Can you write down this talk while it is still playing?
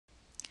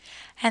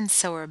And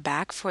so we're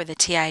back for the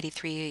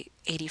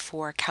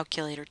Ti-84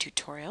 calculator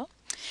tutorial.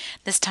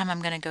 This time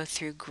I'm going to go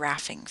through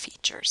graphing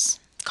features.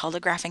 It's called a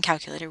graphing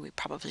calculator. We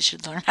probably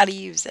should learn how to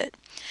use it.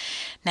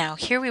 Now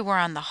here we were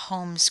on the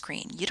home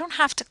screen. You don't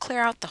have to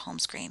clear out the home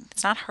screen.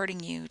 It's not hurting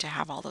you to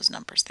have all those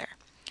numbers there.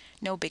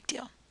 No big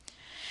deal.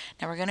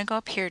 Now we're going to go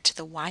up here to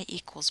the Y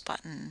equals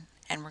button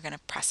and we're going to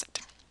press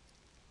it.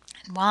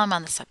 And while I'm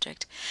on the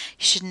subject,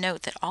 you should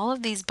note that all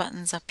of these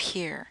buttons up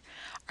here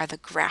are the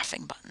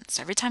graphing buttons.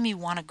 Every time you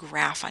want to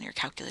graph on your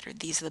calculator,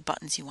 these are the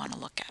buttons you want to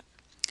look at.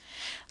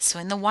 So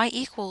in the Y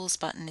equals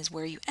button is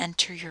where you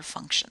enter your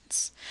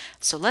functions.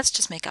 So let's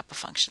just make up a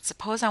function.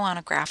 Suppose I want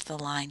to graph the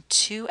line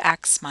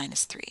 2x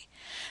minus 3.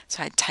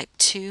 So I'd type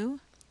 2,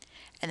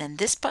 and then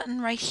this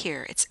button right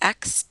here, it's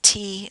x,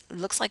 t,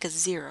 looks like a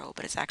 0,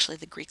 but it's actually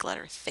the Greek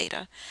letter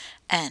theta,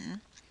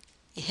 n.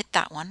 You hit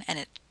that one, and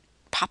it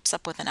pops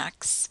up with an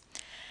x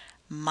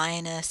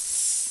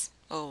minus,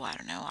 I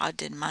don't know, I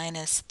did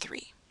minus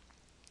 3.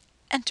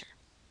 Enter.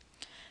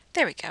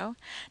 There we go.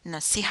 Now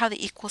see how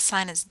the equal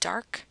sign is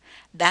dark?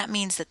 That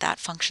means that that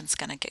function's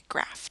going to get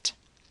graphed.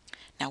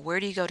 Now where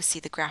do you go to see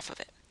the graph of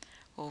it?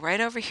 Well,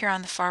 right over here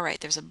on the far right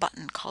there's a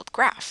button called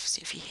graph. So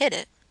if you hit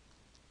it,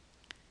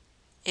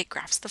 it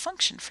graphs the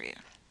function for you,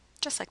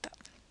 just like that.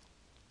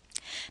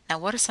 Now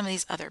what are some of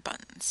these other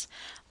buttons?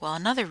 Well,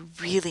 another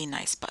really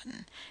nice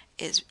button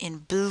is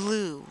in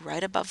blue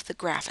right above the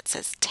graph. It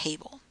says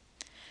table.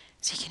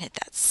 So you can hit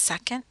that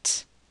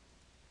second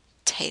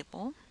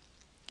table.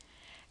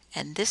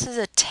 And this is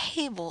a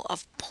table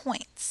of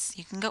points.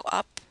 You can go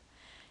up,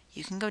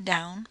 you can go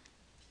down.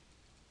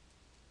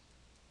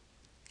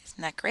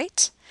 Isn't that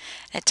great?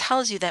 And it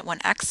tells you that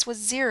when x was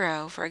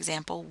 0, for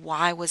example,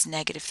 y was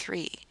negative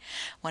 3.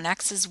 When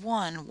x is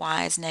 1,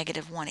 y is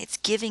negative 1. It's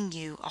giving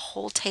you a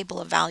whole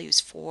table of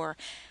values for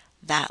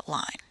that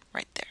line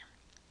right there.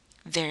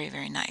 Very,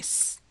 very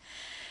nice.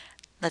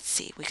 Let's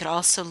see, we could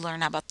also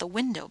learn about the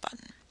window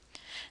button.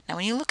 Now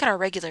when you look at our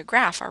regular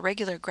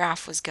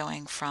graph was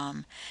going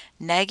from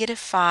negative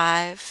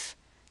 5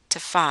 to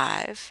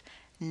 5,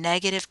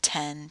 negative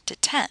 10 to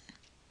 10.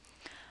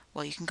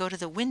 Well, you can go to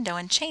the window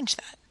and change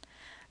that.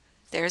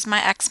 There's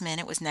my x-min,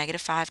 it was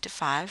negative 5 to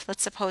 5.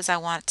 Let's suppose I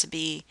want it to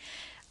be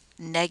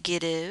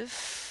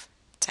negative,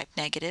 type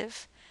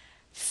negative,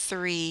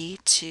 3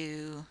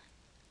 to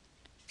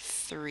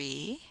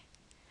 3.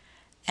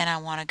 And I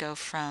want to go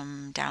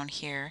from down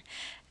here,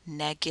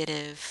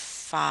 negative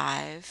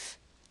 5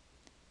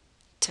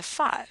 to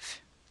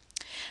 5.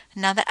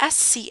 Now the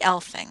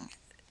SCL thing,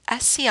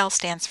 SCL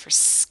stands for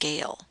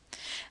scale.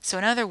 So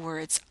in other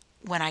words,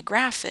 when I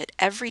graph it,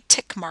 every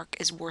tick mark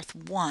is worth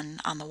 1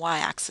 on the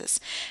y-axis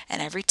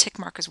and every tick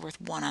mark is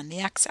worth 1 on the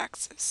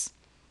x-axis.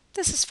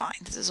 This is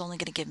fine. This is only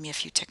going to give me a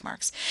few tick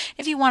marks.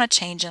 If you want to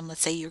change them,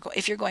 let's say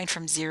if you're going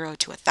from 0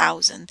 to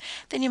 1,000,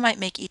 then you might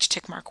make each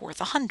tick mark worth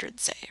 100,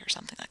 say, or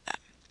something like that.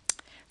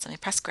 So let me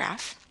press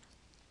graph.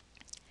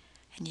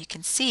 And you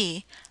can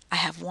see I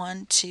have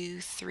 1,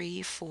 2,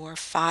 3, 4,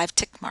 5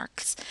 tick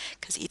marks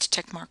because each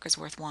tick mark is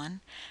worth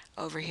 1.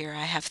 Over here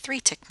I have 3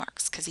 tick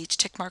marks because each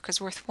tick mark is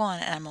worth 1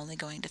 and I'm only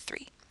going to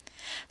 3.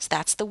 So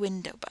that's the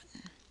window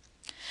button.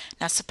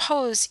 Now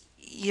suppose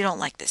you don't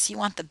like this. You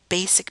want the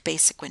basic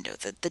window,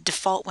 the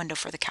default window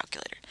for the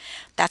calculator.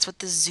 That's what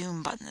the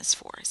zoom button is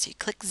for. So you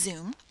click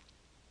zoom.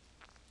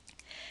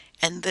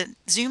 And the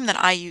zoom that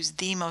I use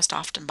the most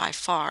often by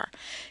far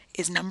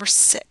is number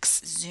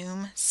 6,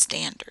 zoom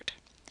standard.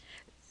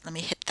 Let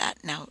me hit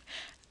that. Now,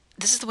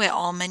 this is the way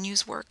all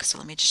menus work, so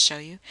let me just show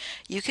you.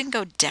 You can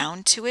go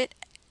down to it,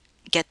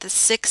 get the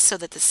 6 so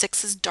that the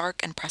 6 is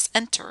dark and press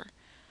enter.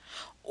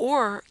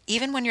 Or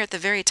even when you're at the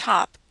very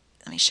top,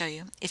 let me show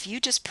you. If you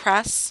just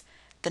press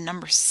the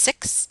number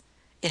 6,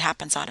 it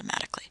happens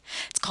automatically.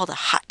 It's called a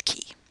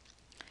hotkey.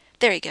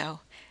 There you go.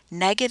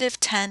 Negative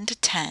 10 to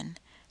 10,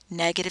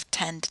 negative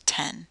 10 to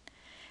 10.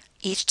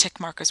 Each tick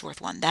mark is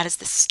worth 1. That is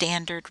the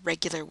standard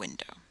regular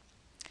window.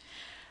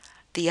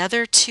 The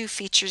other two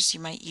features you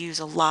might use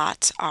a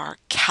lot are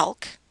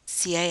calc,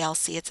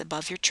 C-A-L-C, it's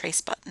above your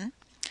trace button,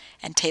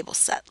 and table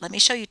set. Let me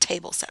show you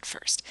table set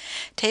first.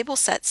 Table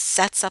set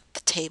sets up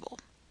the table,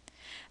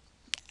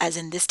 as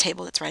in this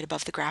table that's right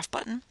above the graph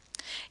button.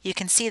 You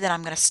can see that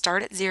I'm going to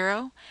start at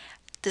 0.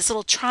 This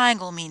little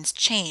triangle means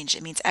change.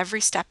 It means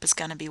every step is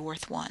going to be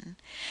worth 1.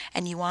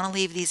 And you want to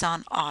leave these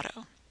on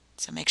auto.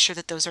 So make sure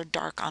that those are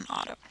dark on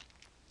auto.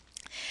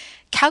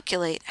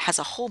 Calculate has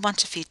a whole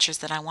bunch of features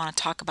that I want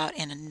to talk about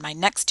in my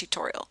next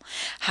tutorial.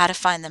 How to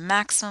find the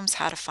maximums,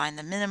 how to find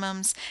the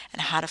minimums,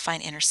 and how to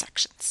find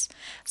intersections.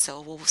 So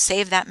we'll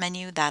save that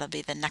menu. That'll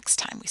be the next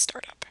time we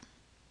start up.